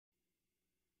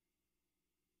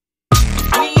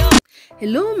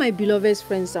Hello my beloved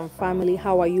friends and family,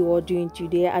 how are you all doing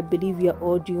today? I believe you are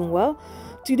all doing well.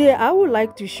 Today I would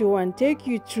like to show and take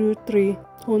you through 3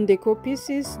 home decor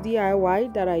pieces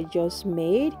DIY that I just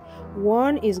made.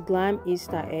 One is Glam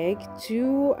Easter Egg,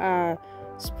 2 are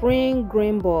spring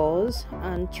grain balls,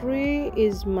 and 3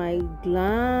 is my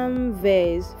Glam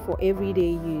Vase for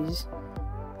everyday use.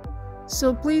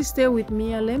 So please stay with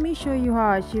me and let me show you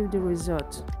how I achieved the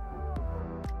result.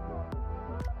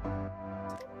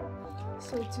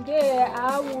 So today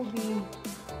I will be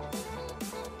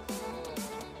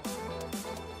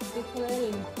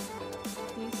decorating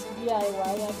this DIY.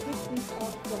 I picked this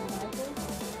up from market.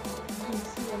 You can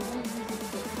see I'm going to use it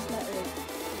for Easter egg.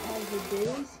 It has the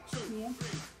base here.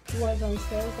 It was on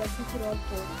sale, so I picked it up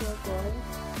for $12.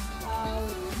 I'll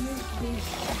use this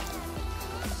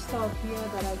stuff here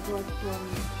that I got from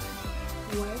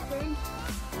Wi-Fi.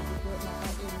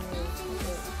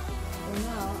 So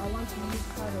now I want to use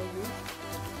part of it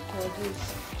for this.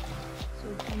 So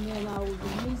and then I will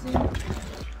be using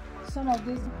some of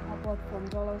this I bought from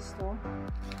dollar store,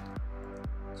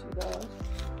 $2.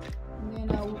 And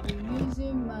then I will be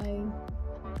using my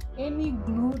any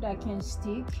glue that can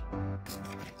stick.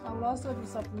 I will also be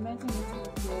supplementing it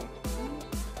with the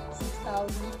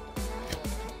 6000.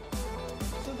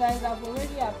 So guys, I've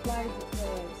already applied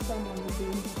some on the base.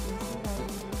 You can see how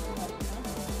it is right now.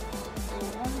 So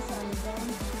once I'm done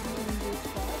doing this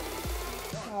part,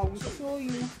 I will show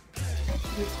you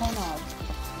the turnout.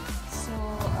 So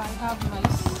I have my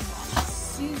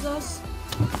scissors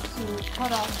to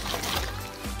cut out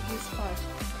this part,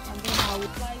 and then I will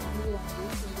apply glue on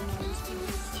this, and then I will stick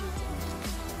this sheet on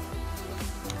it.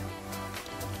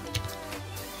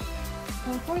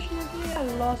 Unfortunately, I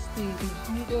lost the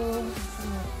video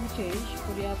footage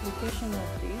for the application of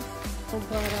this.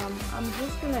 But I'm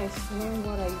just gonna explain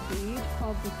what I did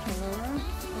of the camera.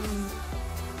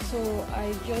 So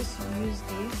I just used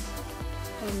this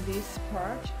on this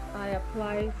part. I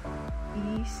applied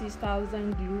the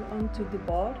 6000 glue onto the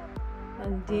board,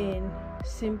 and then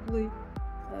simply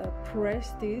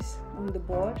press this on the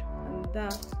board, and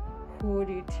that hold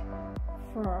it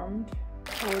firm.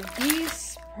 For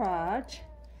this part,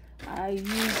 I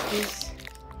use this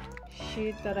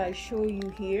sheet that I show you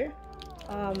here.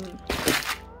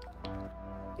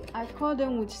 I cut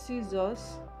them with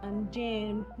scissors and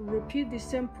then repeat the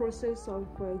same process of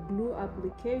glue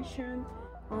application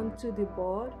onto the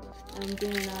board, and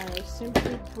then I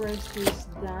simply press this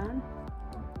down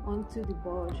onto the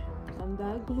board, and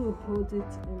that glue holds it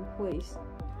in place.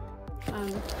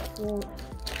 And so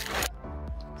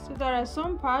there are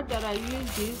some parts that I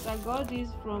use this. I got this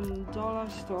from dollar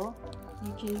store.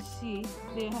 You can see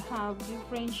they have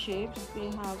different shapes.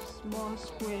 They have small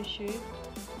square shape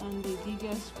and the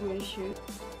bigger square shape.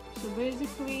 So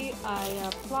basically I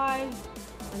applied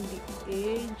on the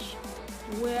edge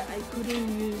where I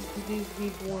couldn't use this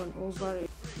big one over it,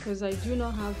 because I do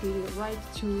not have the right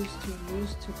tools to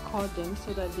use to cut them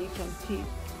so that they can fit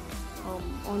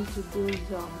onto those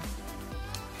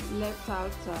left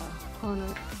out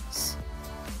corners.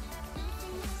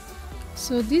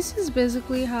 So this is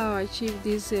basically how I achieved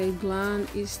this Glam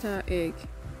Easter Egg.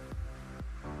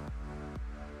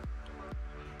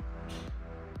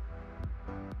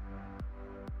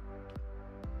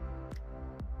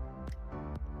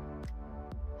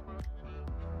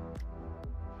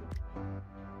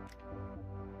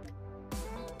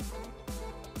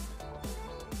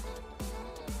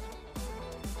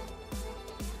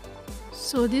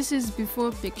 So this is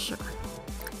before picture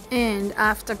and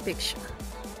after picture.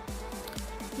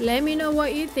 Let me know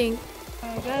what you think.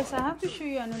 Guys, I have to show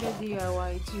you another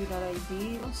DIY too that I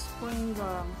did. Spring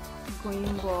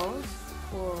grain balls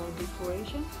for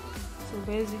decoration. So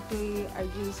basically I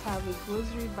just have a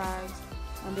grocery bag,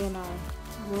 and then I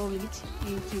roll it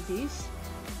into this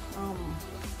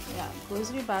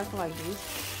grocery bag like this.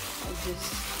 I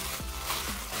just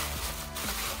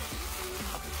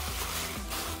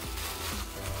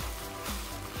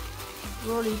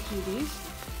roll it to this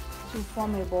to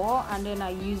form a ball, and then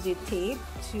I use a tape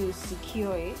to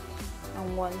secure it,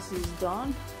 and once it's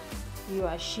done you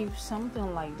achieve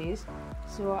something like this.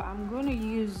 So I'm going to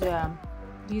use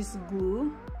this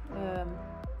glue,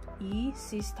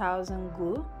 E6000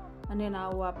 glue, and then I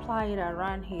will apply it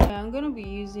around here. I'm going to be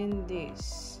using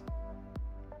this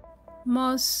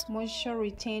moisture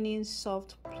retaining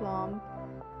soft plump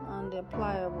and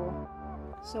pliable.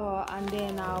 So and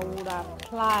then I would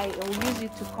use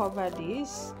it to cover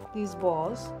these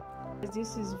balls.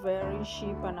 This is very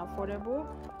cheap and affordable.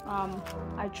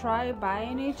 I tried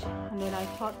buying it, and then I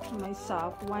thought to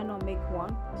myself, why not make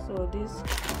one? So this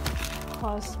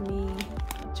cost me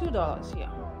 $2 here.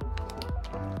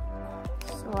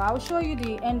 So I'll show you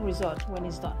the end result when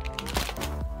it's done.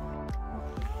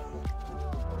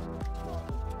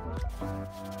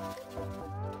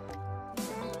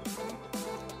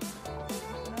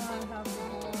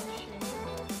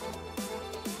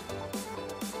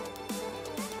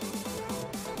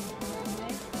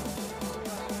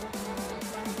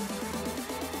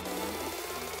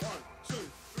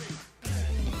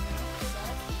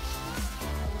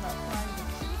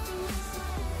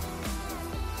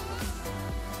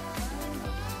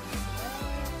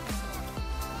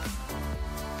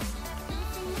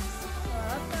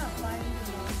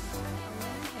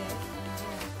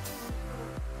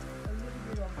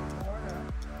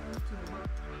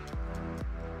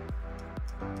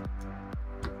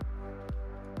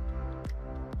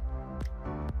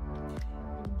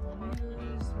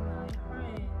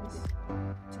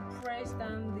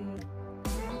 Down the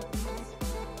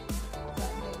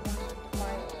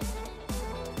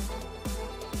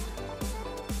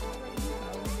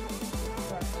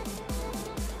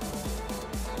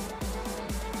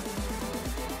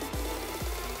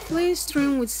Please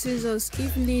trim with scissors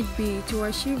if need be to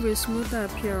achieve a smoother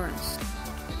appearance.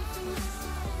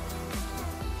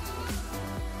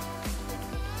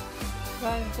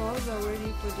 Guys, balls are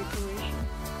ready for decoration.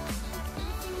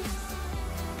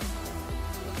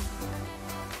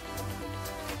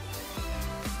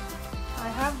 I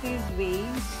have this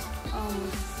vase.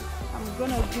 I'm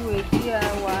gonna do a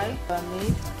DIY on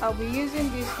it. I'll be using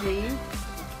this leaf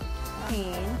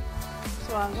paint,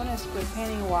 so I'm gonna spray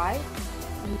painting white,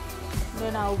 and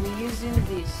then I'll be using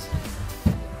this.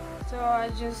 So I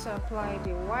just apply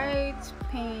the white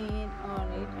paint on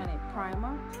it and a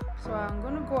primer. So I'm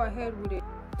gonna go ahead with a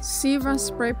silver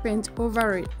spray paint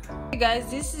over it. Hey guys,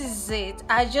 this is it.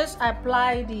 I just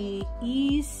applied the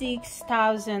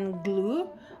E6000 glue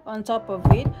on top of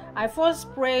it. I first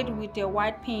sprayed with a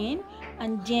white paint,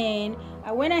 and then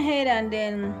I went ahead and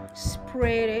then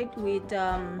sprayed it with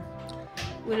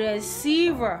a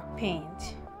silver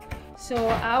paint. So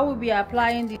I will be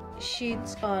applying the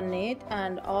sheets on it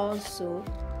and also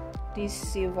this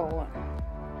silver one.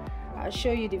 I'll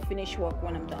show you the finished work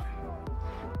when I'm done.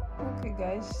 Okay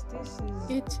guys, this is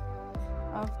it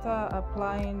after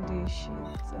applying the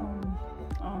sheets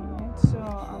on it. So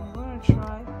I'm gonna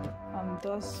try and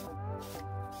dust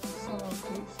some of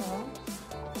this out.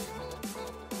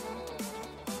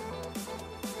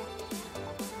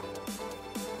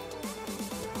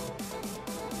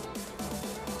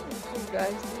 Okay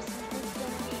guys, this is the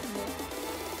finished look.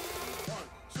 1,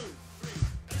 2,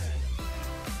 3.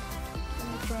 Let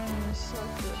me try and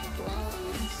insert the flower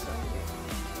inside it.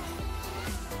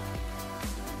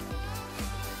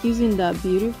 Isn't that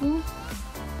beautiful?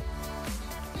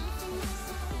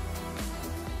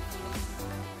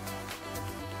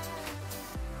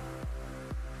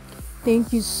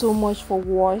 Thank you so much for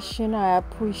watching. I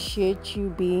appreciate you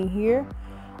being here.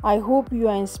 I hope you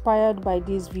are inspired by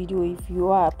this video. If you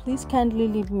are, please kindly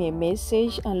leave me a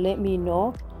message and let me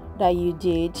know that you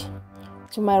did.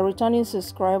 To my returning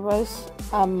subscribers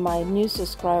and my new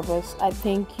subscribers, I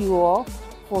thank you all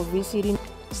for visiting.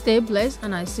 Stay blessed,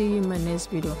 and I see you in my next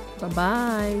video. Bye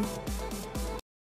bye.